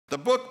The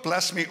book,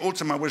 Bless Me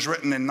Ultima, was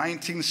written in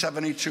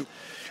 1972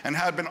 and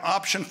had been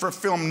optioned for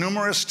film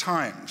numerous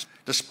times.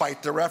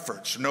 Despite their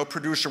efforts, no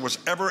producer was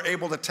ever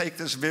able to take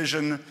this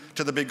vision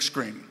to the big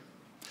screen.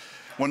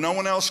 When no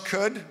one else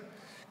could,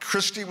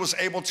 Christy was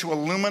able to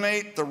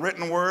illuminate the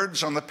written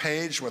words on the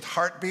page with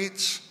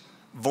heartbeats,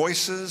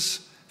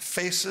 voices,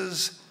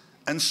 faces,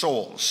 and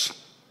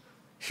souls.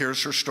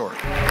 Here's her story.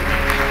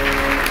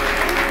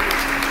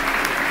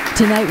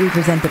 Tonight we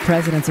present the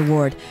President's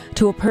Award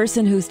to a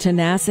person whose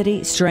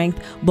tenacity,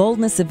 strength,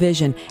 boldness of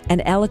vision,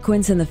 and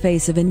eloquence in the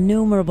face of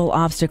innumerable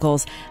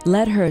obstacles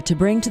led her to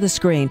bring to the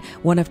screen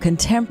one of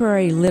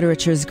contemporary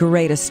literature's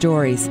greatest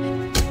stories.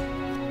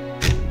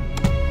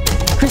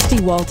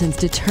 Christy Walton's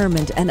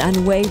determined and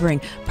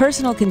unwavering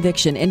personal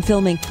conviction in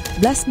filming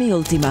Bless Me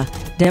Ultima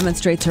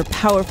demonstrates her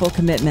powerful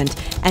commitment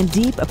and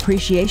deep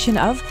appreciation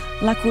of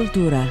la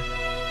cultura.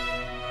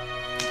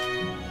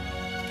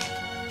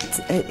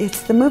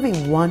 It's the movie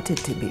wanted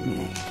to be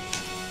made.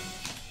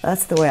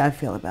 That's the way I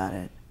feel about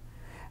it.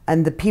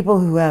 And the people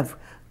who have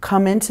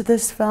come into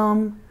this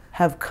film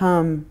have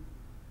come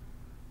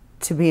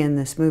to be in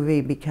this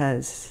movie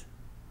because,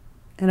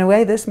 in a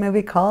way, this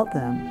movie called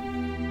them.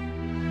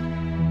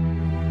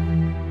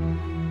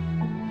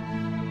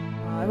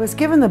 I was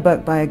given the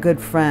book by a good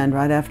friend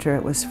right after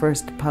it was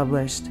first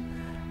published.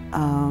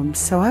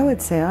 So I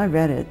would say I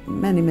read it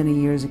many, many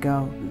years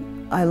ago.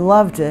 I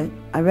loved it.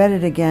 I read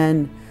it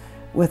again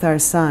with our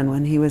son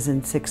when he was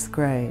in 6th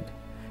grade.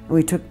 And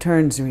we took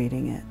turns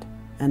reading it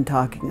and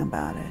talking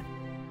about it.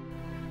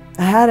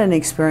 I had an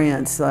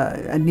experience,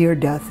 a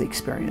near-death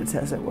experience,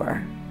 as it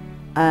were.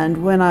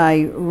 And when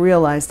I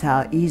realized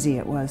how easy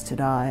it was to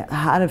die, I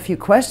had a few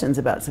questions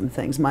about some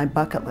things, my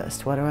bucket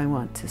list. What do I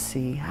want to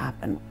see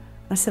happen?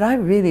 I said, I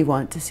really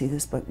want to see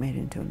this book made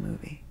into a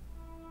movie.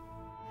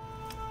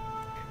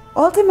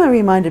 Ultima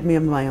reminded me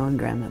of my own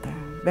grandmother,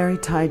 very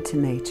tied to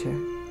nature.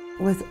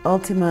 With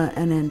Ultima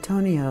and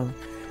Antonio,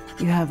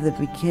 you have the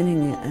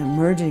beginning,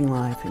 emerging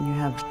life, and you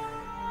have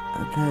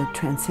the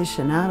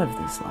transition out of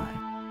this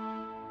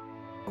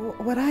life.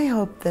 What I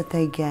hope that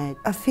they get,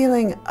 a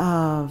feeling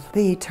of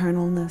the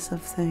eternalness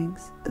of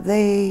things.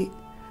 They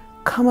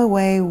come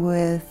away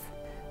with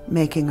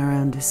making our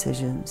own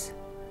decisions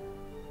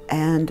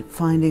and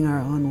finding our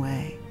own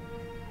way.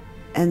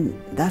 And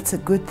that's a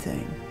good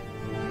thing.